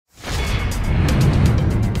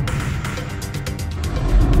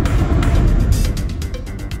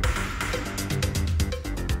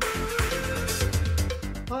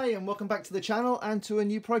welcome back to the channel and to a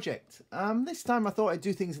new project. This time I thought I'd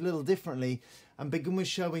do things a little differently and begin with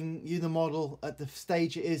showing you the model at the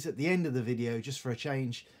stage it is at the end of the video, just for a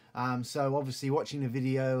change. So obviously watching the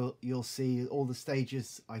video you'll see all the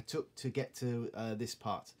stages I took to get to this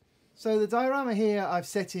part. So the diorama here I've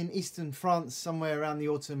set in eastern France somewhere around the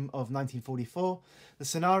autumn of 1944. The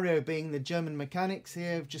scenario being the German mechanics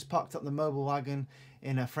here have just parked up the Möbelwagen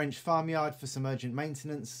in a French farmyard for some urgent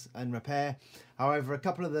maintenance and repair. However, a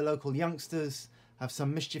couple of the local youngsters have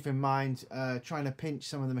some mischief in mind, trying to pinch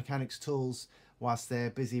some of the mechanics' tools whilst they're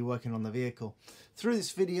busy working on the vehicle. Through this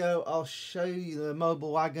video I'll show you the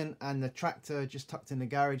Möbelwagen and the tractor just tucked in the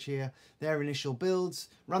garage here, their initial builds,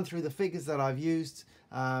 run through the figures that I've used,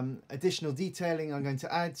 additional detailing I'm going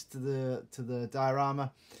to add to the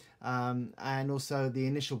diorama, and also the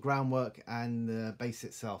initial groundwork and the base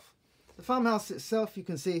itself. The farmhouse itself, you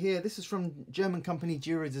can see here, this is from German company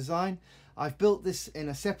Gero Design. I've built this in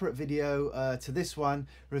a separate video to this one,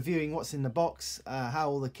 reviewing what's in the box,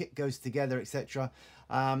 how all the kit goes together, etc.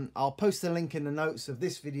 I'll post a link in the notes of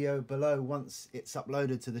this video below once it's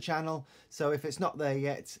uploaded to the channel. So if it's not there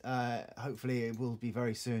yet, hopefully it will be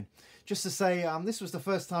very soon. Just to say, this was the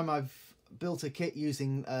first time I've built a kit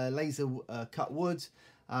using laser cut wood,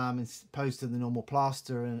 as opposed to the normal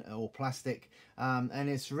plaster or plastic, and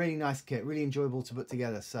it's a really nice kit, really enjoyable to put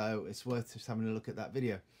together, so it's worth just having a look at that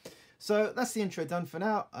video. So that's the intro done for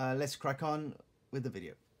now. Let's crack on with the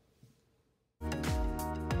video.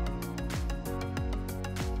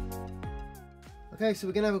 Okay, so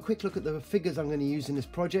we're going to have a quick look at the figures I'm going to use in this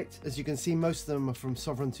project. As you can see, most of them are from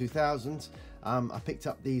Sovereign 2000. I picked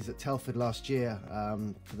up these at Telford last year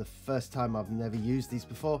for the first time. I've never used these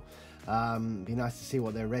before. Be nice to see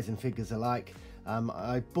what their resin figures are like.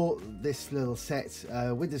 I bought this little set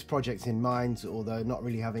with this project in mind, although not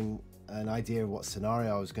really having an idea of what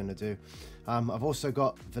scenario I was going to do. I've also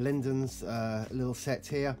got Verlinden's little set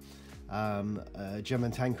here, a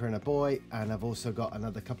German tanker and a boy, and I've also got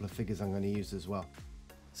another couple of figures I'm going to use as well.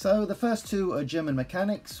 So the first two are German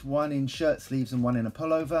mechanics, one in shirt sleeves and one in a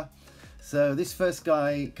pullover. So this first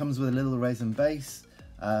guy comes with a little resin base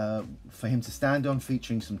for him to stand on,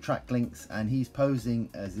 featuring some track links, and he's posing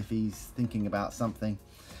as if he's thinking about something.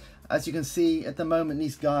 As you can see, at the moment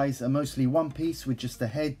these guys are mostly one piece with just a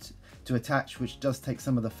head to attach, which does take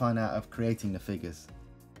some of the fun out of creating the figures.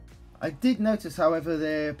 I did notice, however,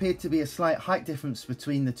 there appeared to be a slight height difference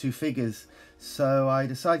between the two figures, so I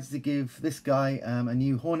decided to give this guy a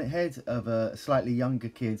new Hornet head of a slightly younger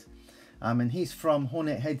kid. And he's from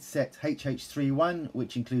Hornet headset HH31,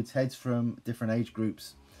 which includes heads from different age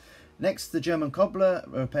groups. Next, the German cobbler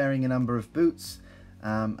repairing a number of boots,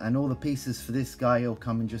 and all the pieces for this guy all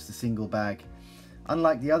come in just a single bag.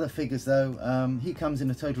 Unlike the other figures though, he comes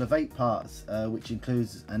in a total of 8 parts, which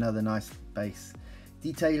includes another nice base.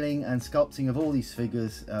 Detailing and sculpting of all these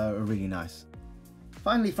figures are really nice.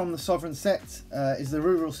 Finally, from the Sovereign set is the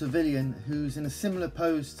rural civilian, who's in a similar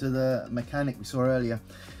pose to the mechanic we saw earlier.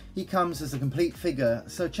 He comes as a complete figure,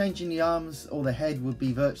 so changing the arms or the head would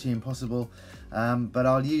be virtually impossible, but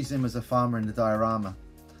I'll use him as a farmer in the diorama.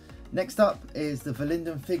 Next up is the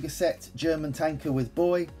Verlinden figure set German tanker with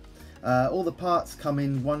boy. All the parts come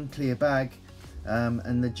in one clear bag,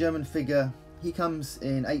 and the German figure, he comes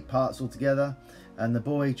in 8 parts altogether, and the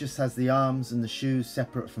boy just has the arms and the shoes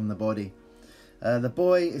separate from the body. The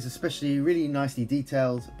boy is especially really nicely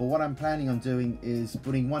detailed, but what I'm planning on doing is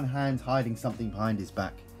putting one hand hiding something behind his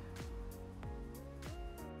back.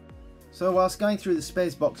 So whilst going through the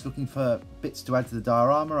spares box looking for bits to add to the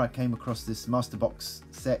diorama, I came across this MasterBox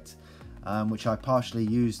set, which I partially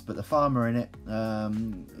used, but the farmer in it,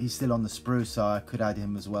 he's still on the sprue, so I could add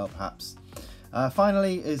him as well perhaps.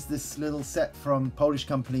 Finally is this little set from Polish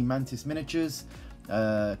company Mantis Miniatures,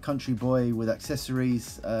 country boy with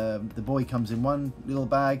accessories. The boy comes in one little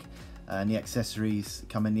bag and the accessories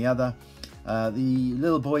come in the other. The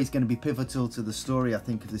little boy is going to be pivotal to the story, I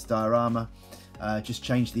think, of this diorama. Just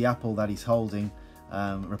change the apple that he's holding,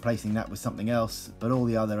 replacing that with something else, but all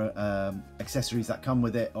the other accessories that come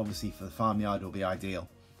with it, obviously for the farmyard, will be ideal.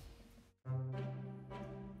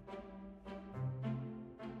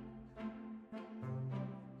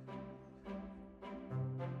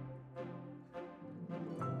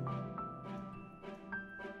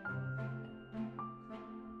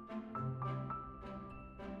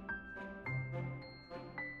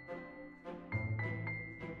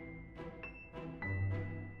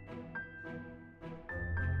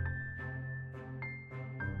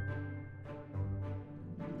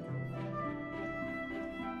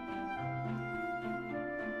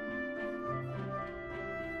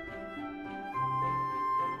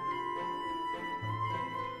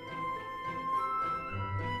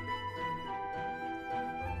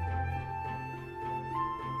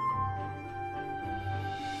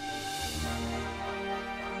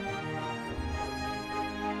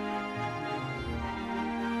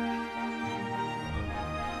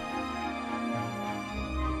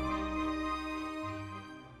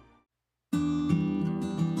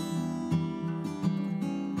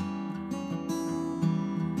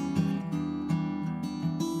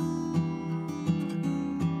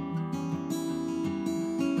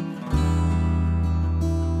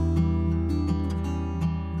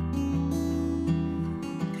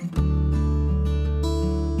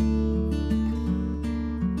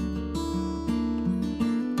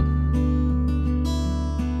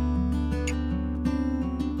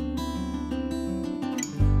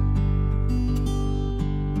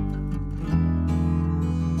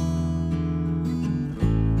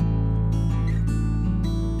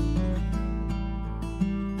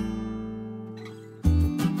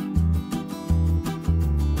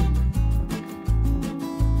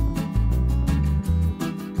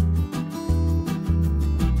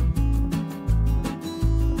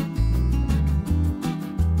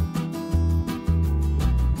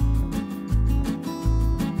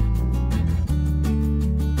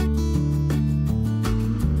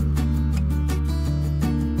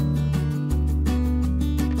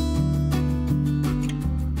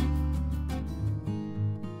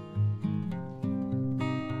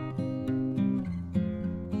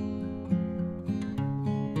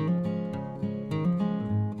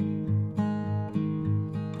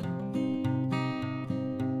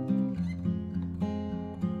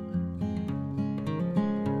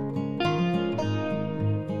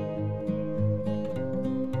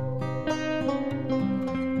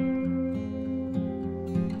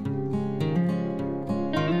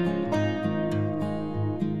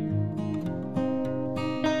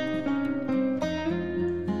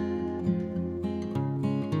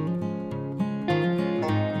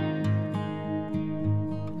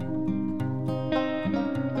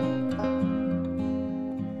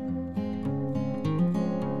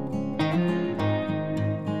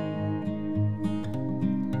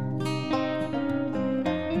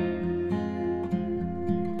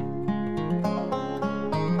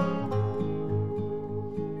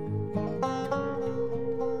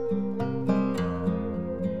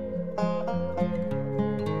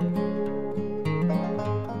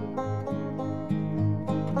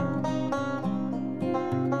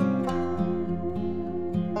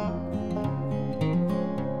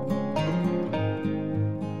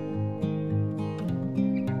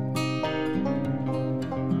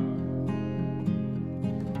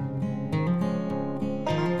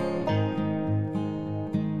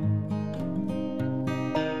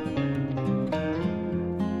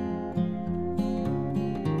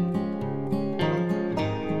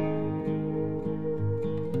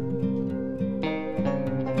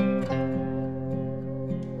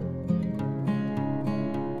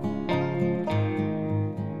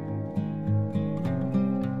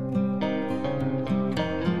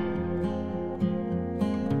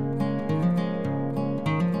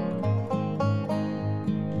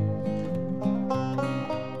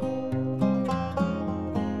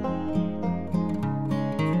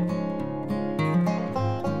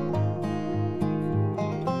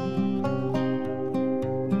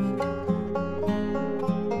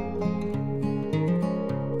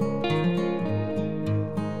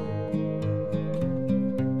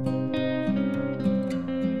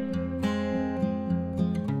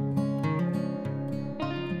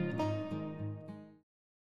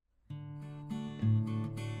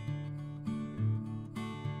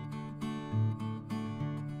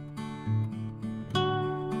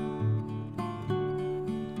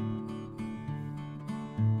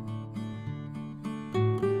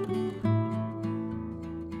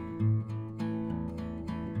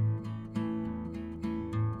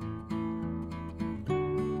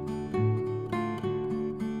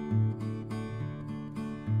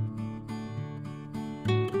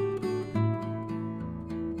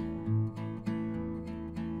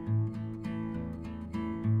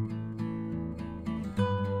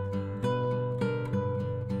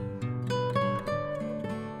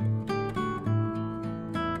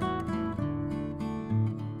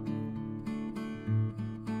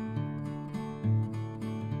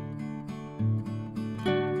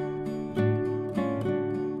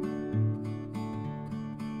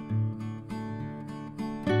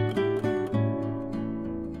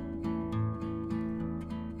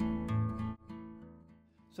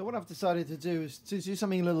 So what I've decided to do is to do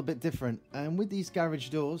something a little bit different, and with these garage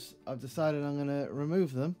doors I've decided I'm going to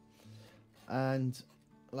remove them and,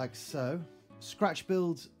 like so, scratch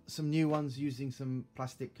build some new ones using some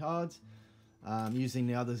plastic cards, using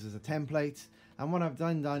the others as a template. And what I've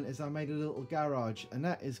done is I made a little garage, and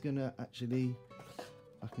that is going to actually,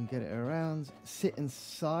 I can get it around, sit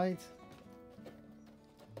inside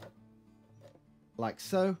like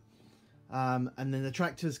so. And then the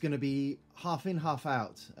tractor's going to be half in, half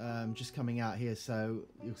out, just coming out here, so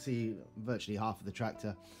you'll see virtually half of the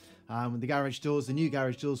tractor. The garage doors, the new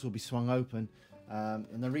garage doors will be swung open,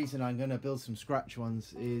 and the reason I'm going to build some scratch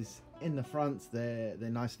ones is in the front they're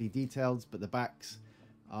nicely detailed, but the backs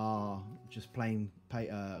are just plain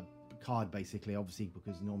card basically, obviously,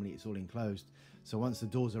 because normally it's all enclosed. So once the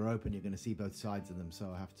doors are open you're going to see both sides of them, so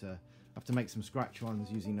I have to make some scratch ones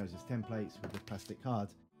using those as templates with the plastic card.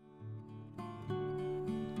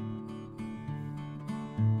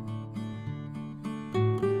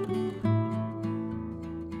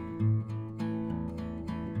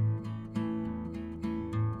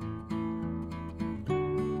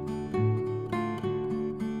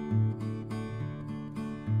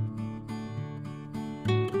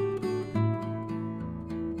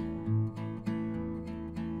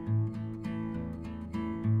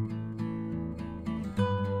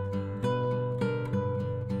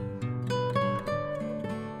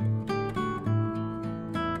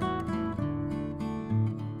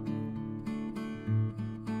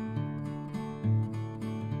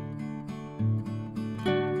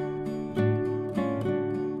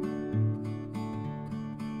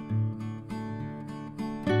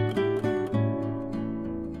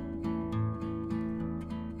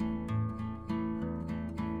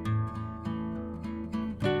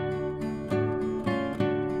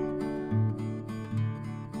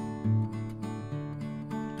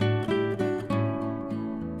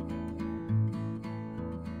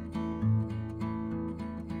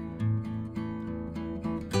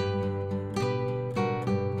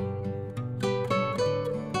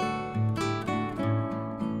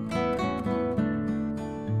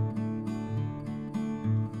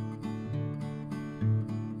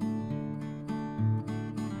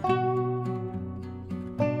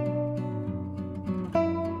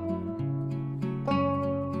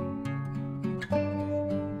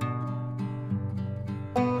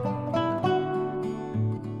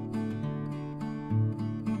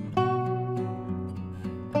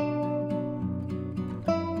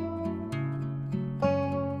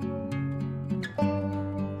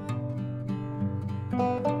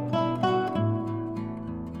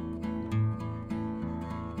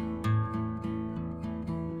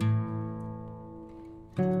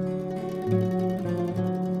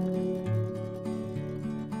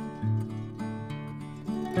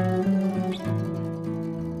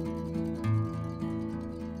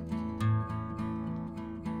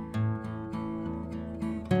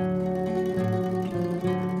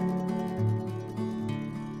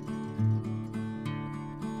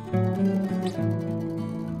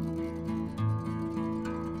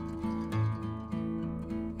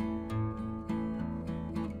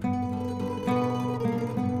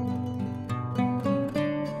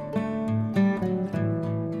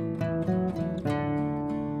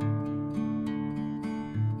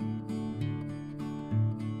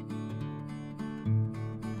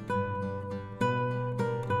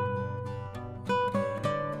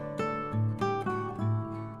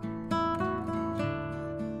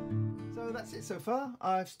 That's it so far.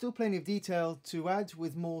 I've still plenty of detail to add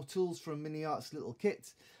with more tools from Miniart's little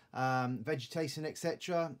kit, vegetation,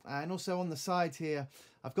 etc. And also on the side here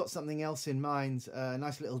I've got something else in mind, a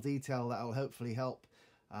nice little detail that will hopefully help,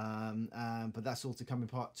 but that's all to come in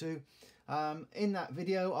part 2. In that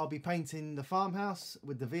video I'll be painting the farmhouse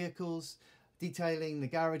with the vehicles, detailing the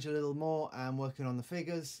garage a little more and working on the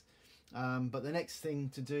figures. But the next thing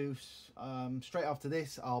to do, straight after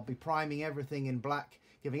this, I'll be priming everything in black,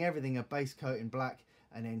 giving everything a base coat in black,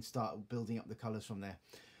 and then start building up the colours from there.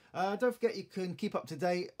 Don't forget you can keep up to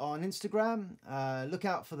date on Instagram. Look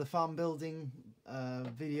out for the farm building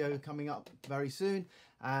video coming up very soon,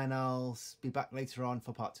 and I'll be back later on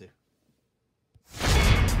for part 2.